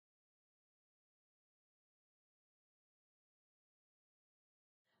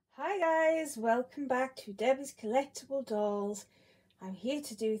Hi guys, welcome back to Debbie's Collectible Dolls. I'm here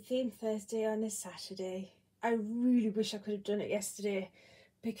to do Theme Thursday on a Saturday. I really wish I could have done it yesterday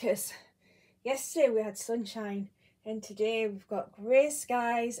because yesterday we had sunshine and today we've got grey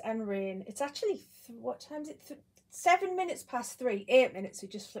skies and rain. It's actually, what time is it? 7 minutes past 3, 8 minutes, we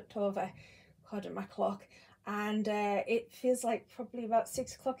just flipped over, according to my clock. And it feels like probably about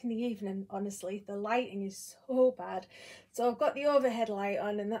 6 o'clock in the evening. Honestly, the lighting is so bad, so I've got the overhead light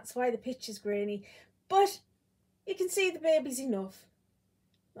on and that's why the picture's grainy, but you can see the babies enough.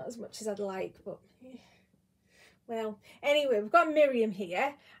 Not as much as I'd like, but well, anyway, we've got Miriam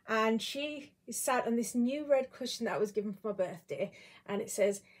here and she is sat on this new red cushion that I was given for my birthday, and it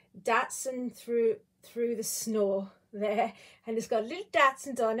says Datsun through the snow there, and it's got little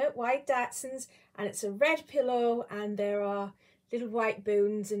Datsuns on it, white Datsuns, and it's a red pillow and there are little white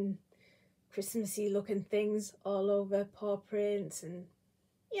boons and Christmassy looking things all over, paw prints and,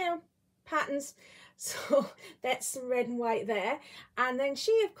 you know, patterns. So that's some red and white there. And then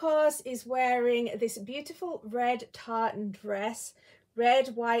she of course is wearing this beautiful red tartan dress,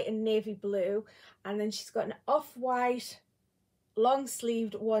 red, white and navy blue, and then she's got an off-white long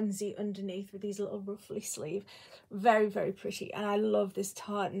sleeved onesie underneath with these little ruffly sleeve. Very, very pretty, and I love this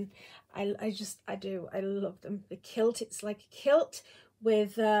tartan. I love them. The kilt, it's like a kilt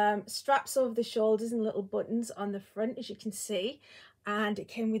with straps over the shoulders and little buttons on the front, as you can see, and it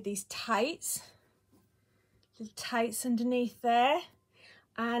came with these tights, little tights underneath there,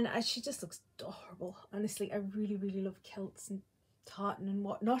 and she just looks adorable. Honestly, I really love kilts and tartan and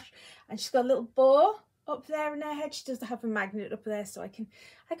whatnot. And she's got a little bow up there in her head. She does have a magnet up there, so I can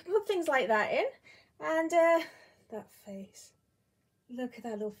put things like that in. And that face, look at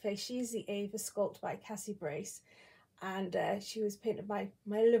that little face. She's the Ava sculpt by Cassie Brace, and she was painted by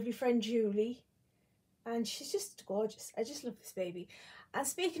my lovely friend Julie, and she's just gorgeous. I just love this baby. And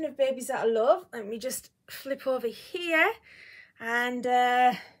speaking of babies that I love, let me just flip over here, and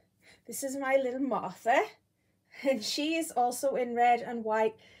this is my little Martha, and she is also in red and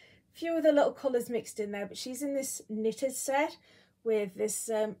white, few of the little colours mixed in there, but she's in this knitted set with this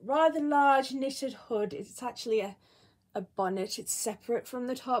rather large knitted hood. It's actually a bonnet. It's separate from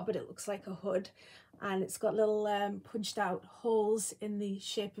the top, but it looks like a hood, and it's got little punched out holes in the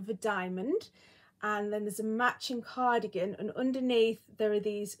shape of a diamond. And then there's a matching cardigan, and underneath there are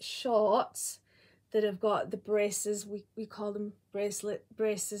these shorts that have got the braces. We call them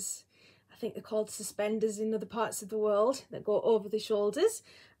braces. I think they're called suspenders in other parts of the world, that go over the shoulders.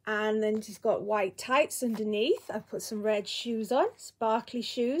 And then she's got white tights underneath. I've put some red shoes on, sparkly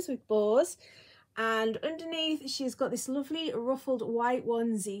shoes with bows. And underneath she's got this lovely ruffled white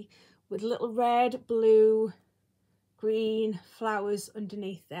onesie with little red, blue, green flowers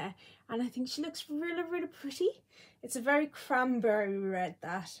underneath there. And I think she looks really pretty. It's a very cranberry red,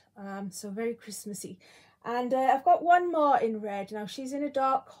 that, so very Christmassy. And I've got one more in red. Now she's in a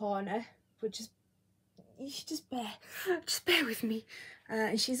dark corner, but just bear with me.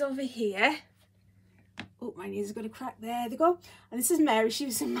 And she's over here. Oh, my knees are going to crack. There they go. And this is Mary. She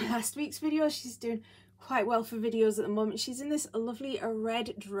was in my last week's video. She's doing quite well for videos at the moment. She's in this lovely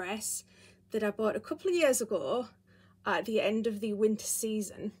red dress that I bought a couple of years ago at the end of the winter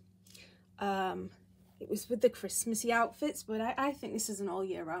season. It was with the Christmassy outfits, but I think this is an all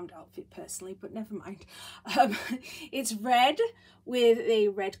year round outfit personally, but never mind. It's red with a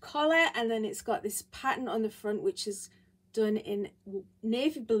red collar, and then it's got this pattern on the front which is done in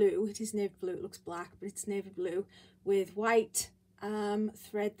navy blue. It is navy blue, it looks black, but it's navy blue with white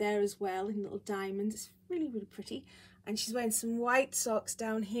thread there as well in little diamonds. It's really pretty. And she's wearing some white socks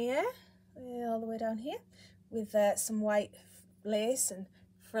down here, all the way down here, with some white lace and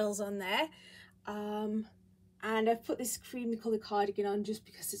frills on there. And I've put this creamy colour cardigan on just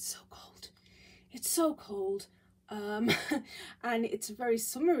because it's so cold. It's so cold. And it's a very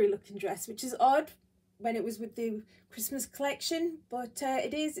summery looking dress, which is odd when it was with the Christmas collection, but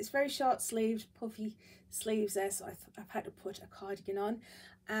it's very short sleeved, puffy sleeves there, so I've had to put a cardigan on.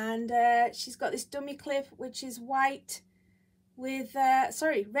 And she's got this dummy clip which is white with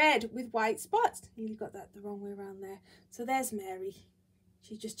red with white spots. Nearly got that the wrong way around there. So there's Mary.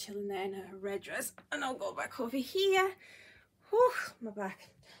 She's just chilling there in her red dress, and I'll go back over here. Whew, my back.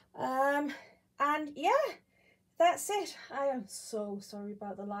 And yeah, that's it. I am so sorry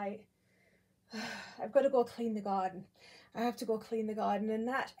about the light. I've got to go clean the garden. I have to go clean the garden, and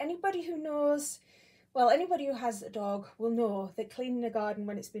that, anybody who knows, well, anybody who has a dog will know that cleaning a garden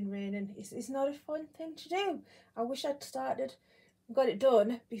when it's been raining is not a fun thing to do. I wish I'd got it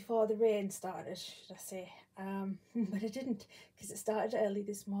done before the rain started, should I say, but I didn't, because it started early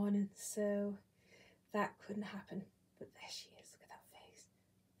this morning, so that couldn't happen. But there she is. Look at that face.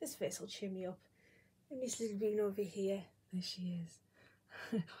 This face will cheer me up. And this little bean over here. There she is.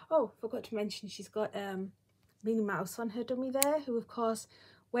 Oh, forgot to mention she's got Minnie Mouse on her dummy there, who of course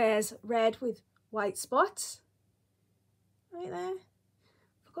wears red with white spots. Right there.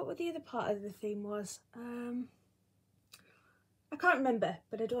 Forgot what the other part of the theme was. I can't remember,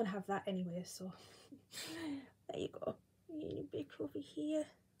 but I don't have that anyway, so there you go. Big over here.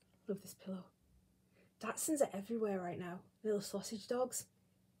 Love this pillow. Dachshunds are everywhere right now. Little sausage dogs,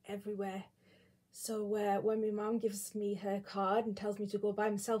 everywhere. So when my mum gives me her card and tells me to go buy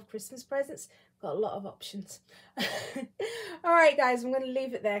myself Christmas presents, I've got a lot of options. Alright guys, I'm going to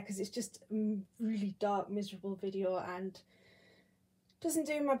leave it there because it's just a really dark, miserable video and doesn't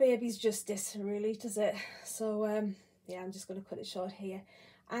do my babies justice, really, does it? So yeah, I'm just going to cut it short here.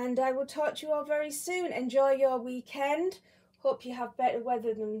 And I will talk to you all very soon. Enjoy your weekend. Hope you have better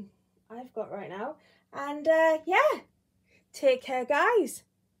weather than I've got right now. And yeah, take care, guys.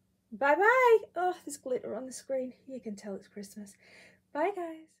 Bye-bye. Oh, there's glitter on the screen. You can tell it's Christmas. Bye,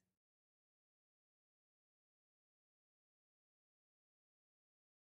 guys.